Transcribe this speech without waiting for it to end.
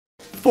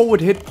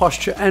forward head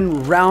posture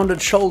and rounded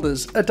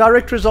shoulders, a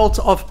direct result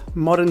of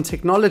modern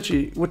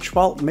technology, which,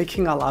 while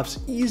making our lives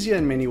easier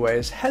in many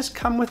ways, has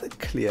come with a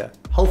clear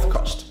health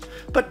cost.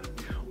 But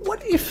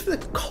what if the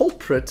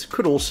culprit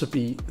could also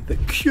be the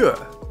cure?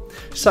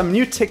 Some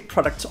new tech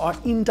products are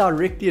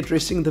indirectly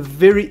addressing the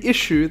very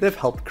issue they've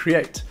helped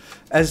create.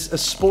 As a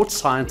sports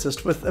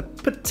scientist with a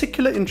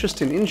particular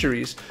interest in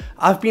injuries,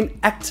 I've been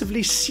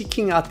actively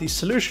seeking out these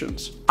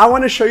solutions. I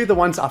want to show you the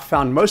ones I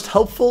found most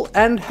helpful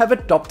and have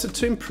adopted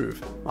to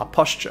improve my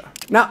posture.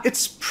 Now,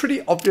 it's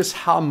pretty obvious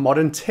how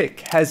modern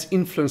tech has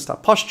influenced our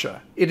posture.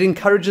 It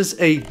encourages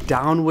a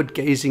downward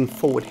gazing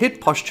forward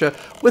head posture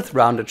with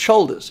rounded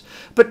shoulders.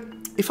 But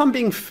if I'm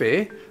being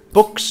fair,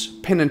 books,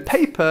 pen and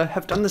paper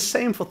have done the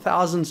same for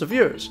thousands of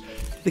years.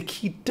 The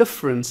key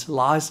difference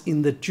lies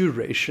in the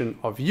duration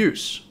of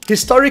use.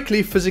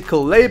 Historically,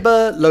 physical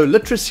labor, low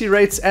literacy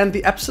rates, and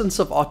the absence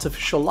of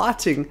artificial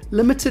lighting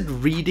limited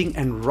reading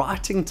and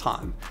writing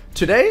time.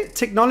 Today,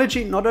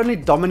 technology not only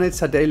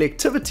dominates our daily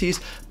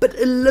activities, but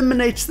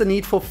eliminates the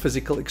need for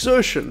physical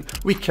exertion.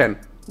 We can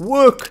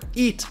work,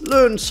 eat,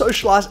 learn,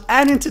 socialize,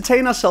 and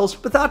entertain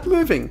ourselves without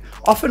moving,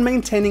 often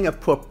maintaining a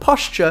poor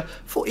posture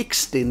for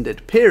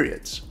extended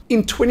periods.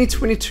 In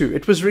 2022,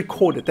 it was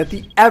recorded that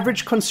the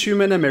average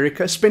consumer in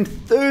America spent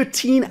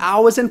 13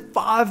 hours and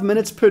 5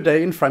 minutes per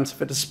day in front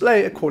of a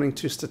display, according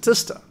to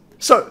Statista.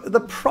 So the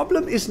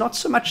problem is not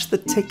so much the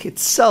tech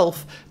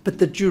itself, but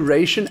the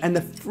duration and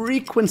the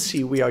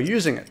frequency we are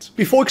using it.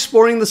 Before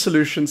exploring the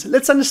solutions,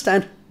 let's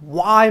understand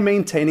why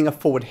maintaining a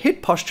forward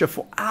head posture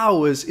for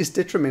hours is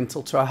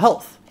detrimental to our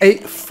health. A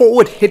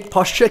forward head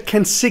posture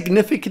can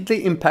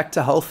significantly impact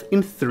our health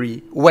in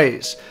 3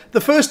 ways.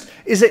 The first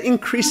is an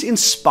increase in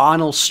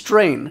spinal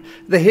strain.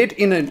 The head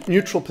in a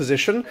neutral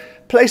position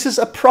places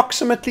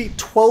approximately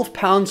 12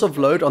 pounds of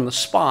load on the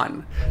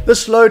spine.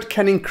 This load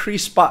can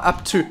increase by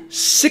up to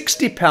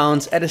 60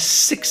 pounds at a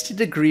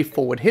 60-degree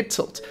forward head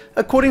tilt,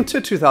 according to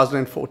a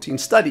 2014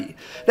 study.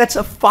 That's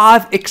a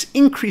 5x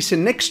increase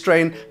in neck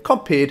strain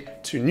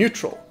compared to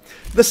neutral.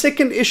 The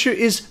second issue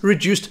is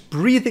reduced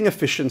breathing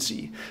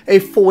efficiency. A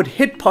forward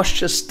head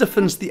posture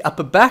stiffens the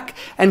upper back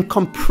and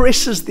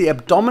compresses the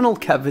abdominal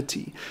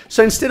cavity.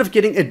 So instead of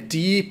getting a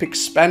deep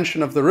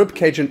expansion of the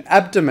ribcage and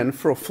abdomen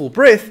for a full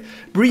breath,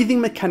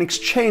 breathing mechanics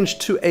change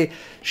to a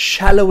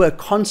shallower,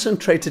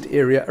 concentrated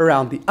area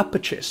around the upper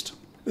chest.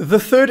 The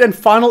third and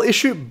final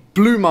issue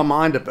blew my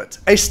mind a bit.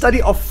 A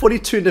study of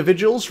 42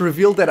 individuals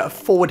revealed that a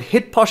forward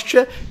head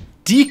posture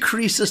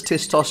decreases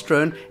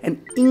testosterone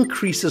and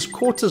increases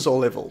cortisol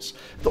levels.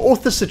 The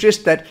authors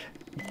suggest that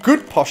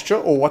good posture,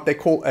 or what they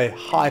call a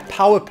high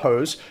power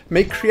pose,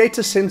 may create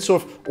a sense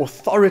of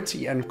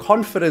authority and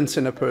confidence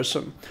in a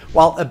person,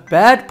 while a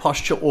bad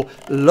posture or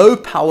low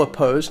power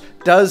pose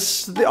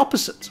does the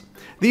opposite.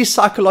 These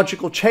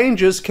psychological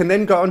changes can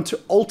then go on to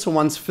alter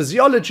one's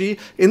physiology.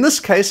 In this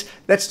case,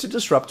 that's to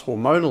disrupt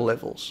hormonal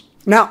levels.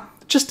 Now,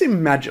 just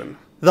imagine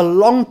the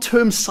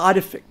long-term side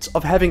effects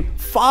of having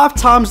 5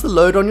 times the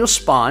load on your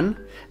spine,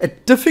 a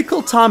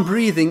difficult time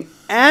breathing,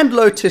 and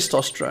low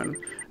testosterone.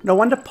 No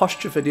wonder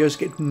posture videos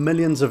get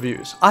millions of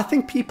views. I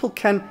think people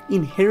can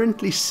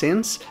inherently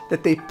sense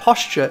that their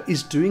posture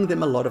is doing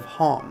them a lot of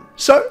harm.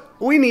 So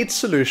we need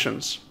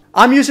solutions.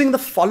 I'm using the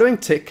following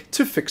tech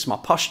to fix my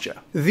posture.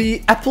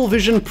 The Apple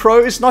Vision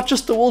Pro is not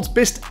just the world's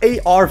best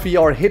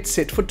AR/VR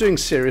headset for doing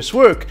serious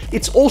work,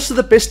 it's also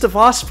the best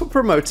device for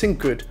promoting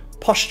good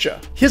posture.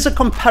 Here's a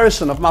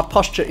comparison of my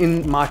posture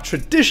in my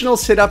traditional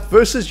setup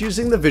versus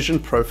using the Vision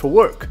Pro for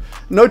work.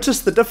 Notice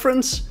the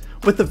difference?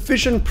 With the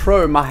Vision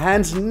Pro, my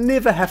hands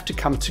never have to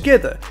come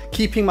together,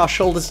 keeping my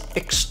shoulders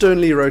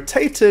externally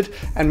rotated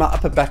and my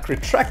upper back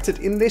retracted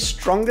in their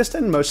strongest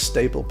and most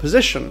stable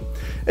position.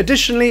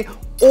 Additionally,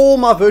 all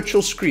my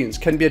virtual screens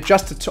can be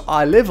adjusted to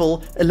eye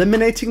level,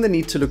 eliminating the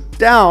need to look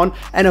down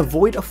and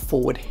avoid a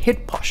forward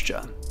head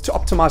posture. To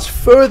optimize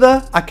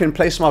further, I can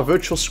place my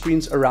virtual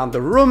screens around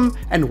the room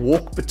and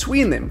walk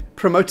between them,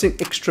 promoting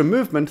extra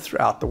movement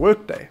throughout the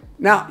workday.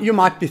 Now, you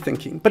might be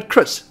thinking, but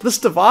Chris, this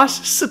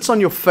device sits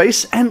on your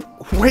face and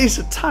weighs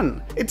a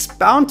ton. It's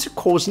bound to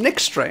cause neck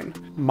strain.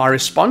 My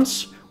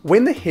response?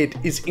 When the head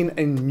is in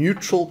a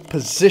neutral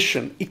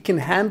position, it can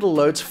handle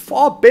loads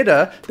far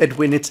better than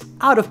when it's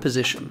out of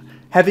position.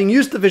 Having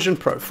used the Vision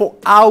Pro for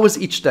hours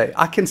each day,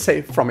 I can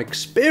say from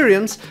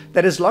experience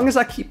that as long as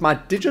I keep my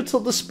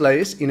digital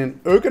displays in an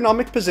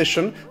ergonomic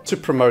position to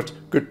promote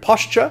good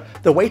posture,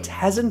 the weight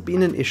hasn't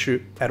been an issue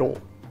at all.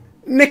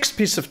 Next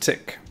piece of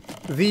tech.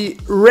 The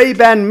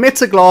Ray-Ban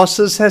Meta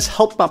glasses has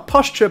helped my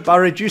posture by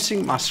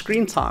reducing my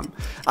screen time.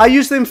 I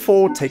use them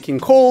for taking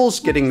calls,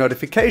 getting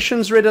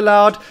notifications read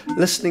aloud,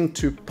 listening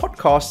to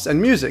podcasts and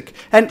music,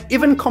 and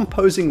even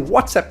composing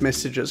WhatsApp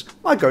messages,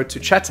 my go-to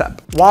chat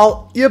app.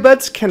 While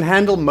earbuds can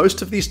handle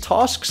most of these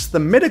tasks, the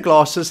Meta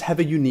glasses have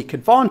a unique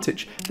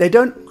advantage. They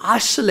don't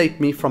isolate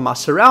me from my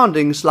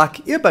surroundings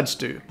like earbuds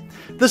do.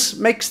 This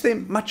makes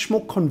them much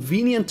more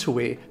convenient to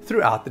wear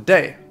throughout the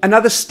day.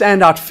 Another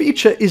standout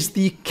feature is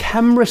the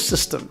camera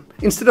system.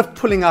 Instead of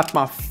pulling out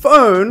my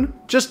phone,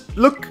 just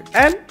look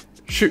and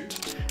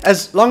shoot.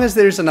 As long as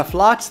there is enough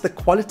light, the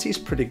quality is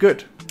pretty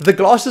good. The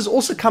glasses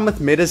also come with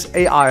Meta's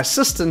AI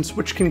assistant,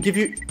 which can give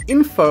you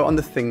info on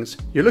the things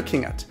you're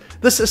looking at.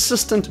 This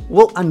assistant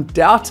will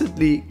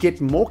undoubtedly get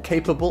more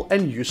capable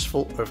and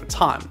useful over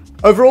time.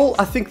 Overall,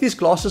 I think these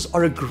glasses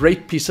are a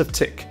great piece of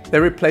tech. They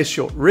replace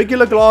your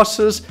regular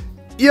glasses,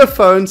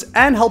 earphones,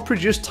 and help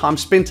reduce time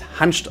spent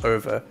hunched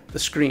over the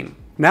screen.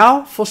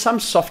 Now for some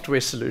software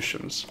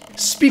solutions.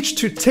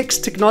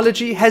 Speech-to-text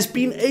technology has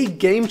been a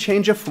game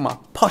changer for my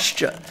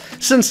posture.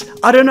 Since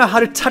I don't know how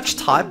to touch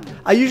type,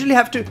 I usually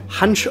have to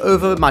hunch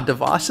over my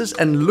devices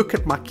and look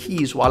at my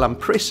keys while I'm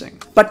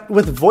pressing. But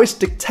with voice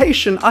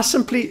dictation, I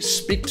simply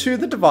speak to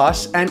the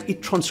device and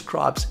it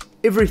transcribes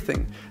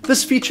everything.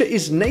 This feature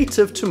is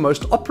native to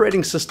most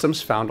operating systems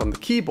found on the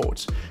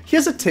keyboards.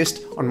 Here's a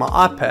test on my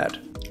iPad.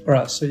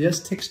 Alright, so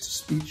here's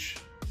text-to-speech,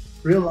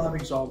 real live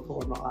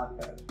example on my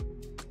iPad.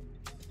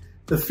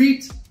 The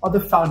feet are the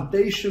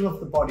foundation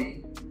of the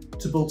body.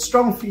 To build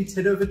strong feet,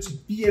 head over to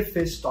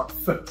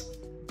bfs.fit.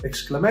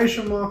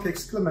 Exclamation mark,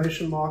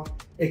 exclamation mark,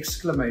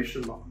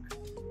 exclamation mark.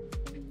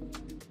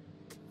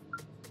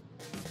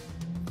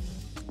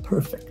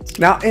 Perfect.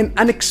 Now, an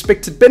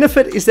unexpected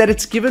benefit is that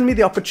it's given me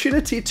the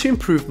opportunity to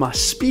improve my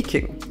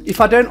speaking. If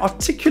I don't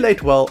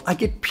articulate well, I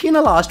get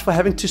penalized for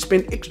having to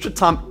spend extra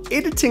time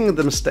editing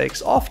the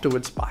mistakes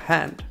afterwards by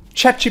hand.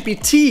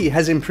 ChatGPT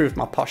has improved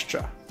my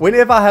posture.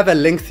 Whenever I have a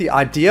lengthy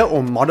idea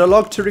or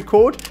monologue to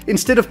record,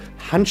 instead of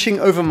hunching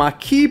over my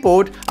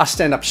keyboard, I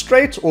stand up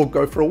straight or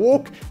go for a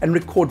walk and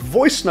record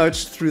voice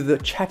notes through the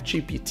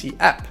ChatGPT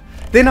app.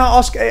 Then I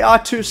ask AI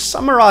to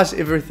summarize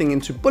everything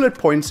into bullet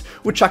points,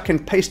 which I can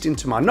paste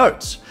into my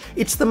notes.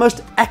 It's the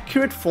most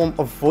accurate form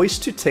of voice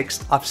to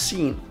text I've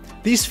seen.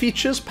 These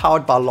features,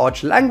 powered by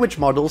large language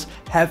models,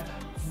 have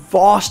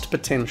vast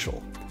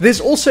potential. There's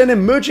also an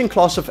emerging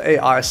class of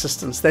AI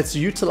assistants that's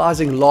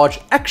utilizing large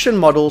action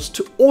models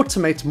to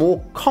automate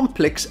more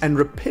complex and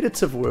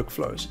repetitive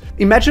workflows.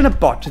 Imagine a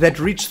bot that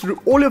reads through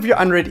all of your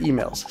unread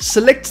emails,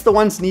 selects the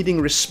ones needing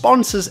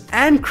responses,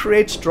 and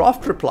creates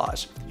draft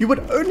replies. You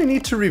would only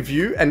need to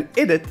review and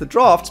edit the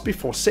drafts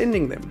before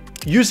sending them.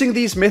 Using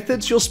these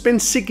methods, you'll spend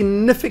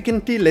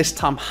significantly less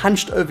time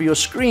hunched over your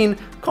screen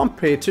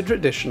compared to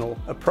traditional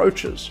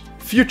approaches.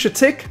 Future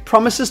tech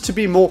promises to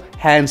be more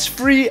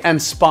hands-free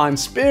and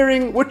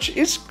spine-sparing, which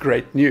is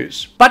great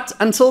news. But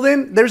until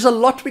then, there's a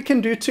lot we can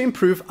do to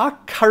improve our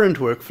current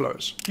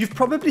workflows. You've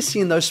probably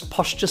seen those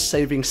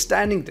posture-saving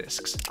standing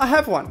desks. I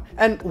have one,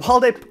 and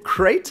while they're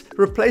great,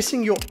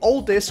 replacing your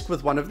old desk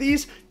with one of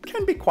these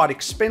can be quite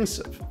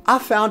expensive. I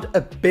found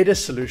a better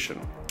solution.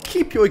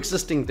 Keep your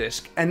existing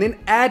desk and then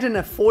add an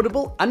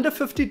affordable under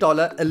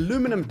 $50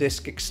 aluminum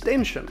desk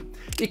extension.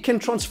 It can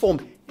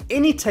transform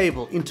any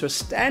table into a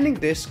standing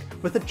desk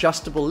with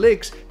adjustable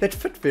legs that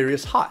fit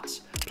various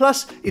heights.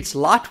 Plus, it's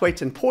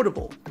lightweight and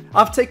portable.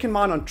 I've taken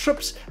mine on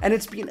trips and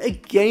it's been a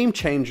game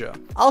changer.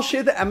 I'll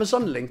share the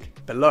Amazon link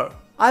below.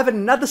 I have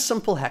another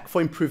simple hack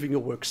for improving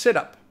your work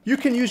setup. You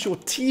can use your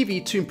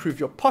TV to improve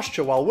your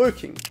posture while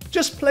working.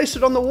 Just place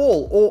it on the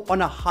wall or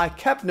on a high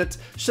cabinet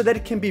so that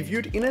it can be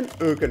viewed in an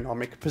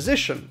ergonomic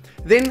position.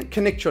 Then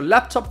connect your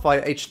laptop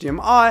via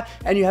HDMI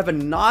and you have a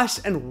nice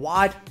and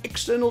wide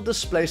external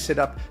display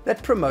setup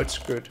that promotes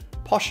good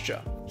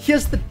posture.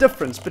 Here's the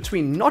difference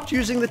between not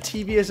using the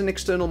TV as an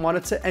external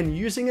monitor and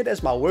using it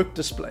as my work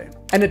display.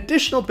 An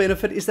additional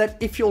benefit is that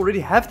if you already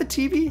have the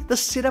TV, the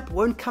setup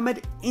won't come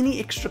at any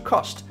extra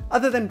cost,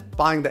 other than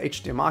buying the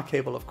HDMI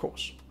cable, of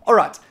course.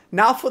 Alright,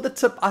 now for the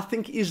tip I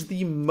think is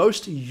the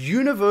most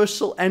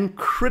universal and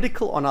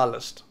critical on our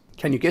list.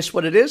 Can you guess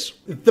what it is?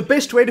 The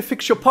best way to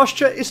fix your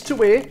posture is to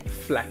wear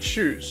flat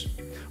shoes.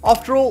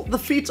 After all, the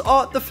feet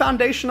are the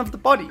foundation of the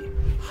body.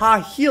 High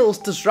heels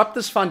disrupt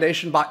this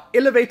foundation by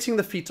elevating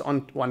the feet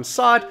on one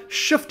side,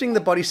 shifting the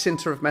body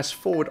center of mass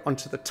forward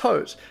onto the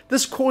toes.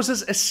 This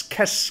causes a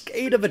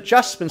cascade of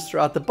adjustments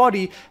throughout the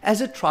body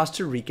as it tries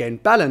to regain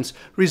balance,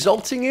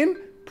 resulting in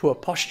poor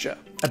posture.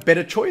 A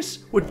better choice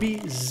would be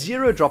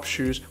zero drop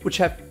shoes, which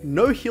have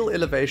no heel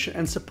elevation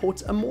and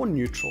support a more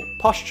neutral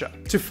posture.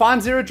 To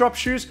find zero drop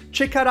shoes,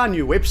 check out our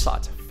new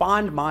website,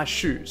 Find My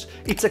Shoes.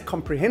 It's a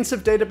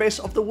comprehensive database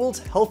of the world's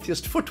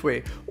healthiest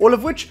footwear, all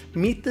of which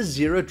meet the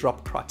zero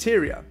drop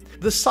criteria.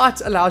 The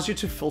site allows you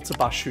to filter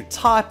by shoe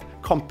type,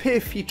 compare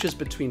features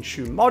between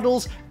shoe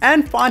models,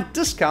 and find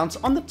discounts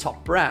on the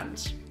top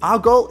brands. Our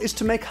goal is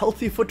to make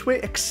healthy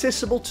footwear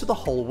accessible to the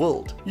whole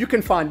world. You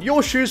can find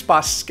your shoes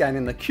by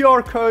scanning the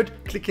QR code,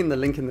 clicking the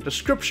link in the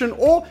description,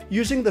 or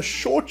using the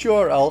short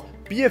URL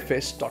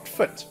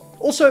bfs.fit.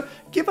 Also,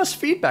 give us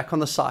feedback on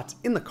the site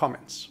in the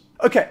comments.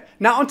 Okay,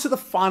 now on to the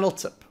final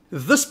tip.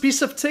 This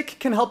piece of tech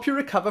can help you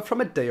recover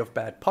from a day of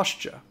bad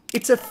posture.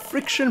 It's a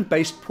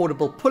friction-based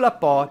portable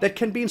pull-up bar that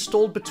can be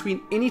installed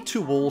between any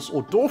two walls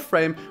or door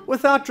frame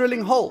without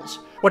drilling holes.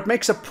 What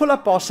makes a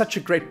pull-up bar such a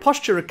great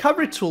posture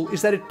recovery tool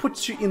is that it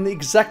puts you in the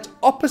exact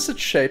opposite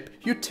shape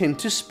you tend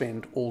to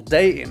spend all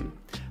day in.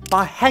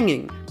 By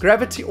hanging,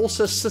 gravity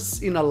also assists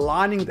in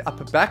aligning the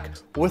upper back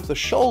with the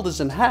shoulders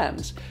and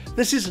hands.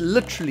 This is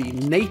literally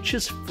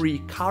nature's free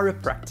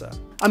chiropractor.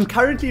 I'm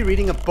currently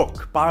reading a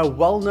book by a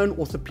well-known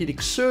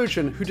orthopedic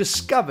surgeon who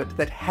discovered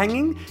that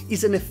hanging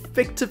is an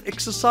effective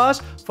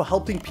exercise for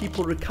helping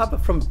people recover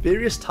from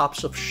various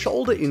types of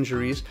shoulder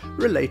injuries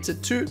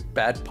related to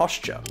bad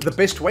posture. The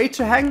best way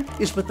to hang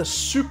is with a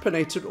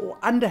supinated or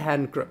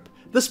underhand grip.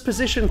 This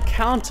position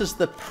counters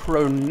the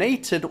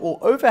pronated or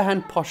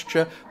overhand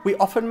posture we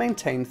often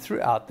maintain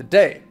throughout the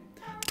day.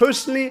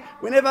 Personally,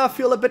 whenever I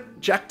feel a bit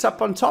jacked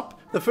up on top,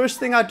 the first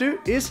thing I do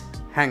is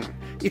hang.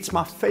 It's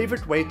my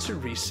favorite way to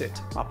reset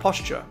my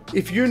posture.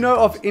 If you know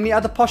of any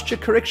other posture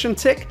correction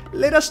tech,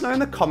 let us know in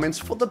the comments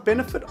for the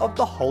benefit of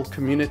the whole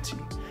community.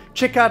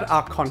 Check out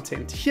our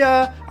content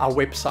here, our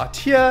website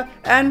here,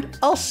 and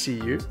I'll see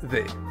you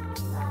there.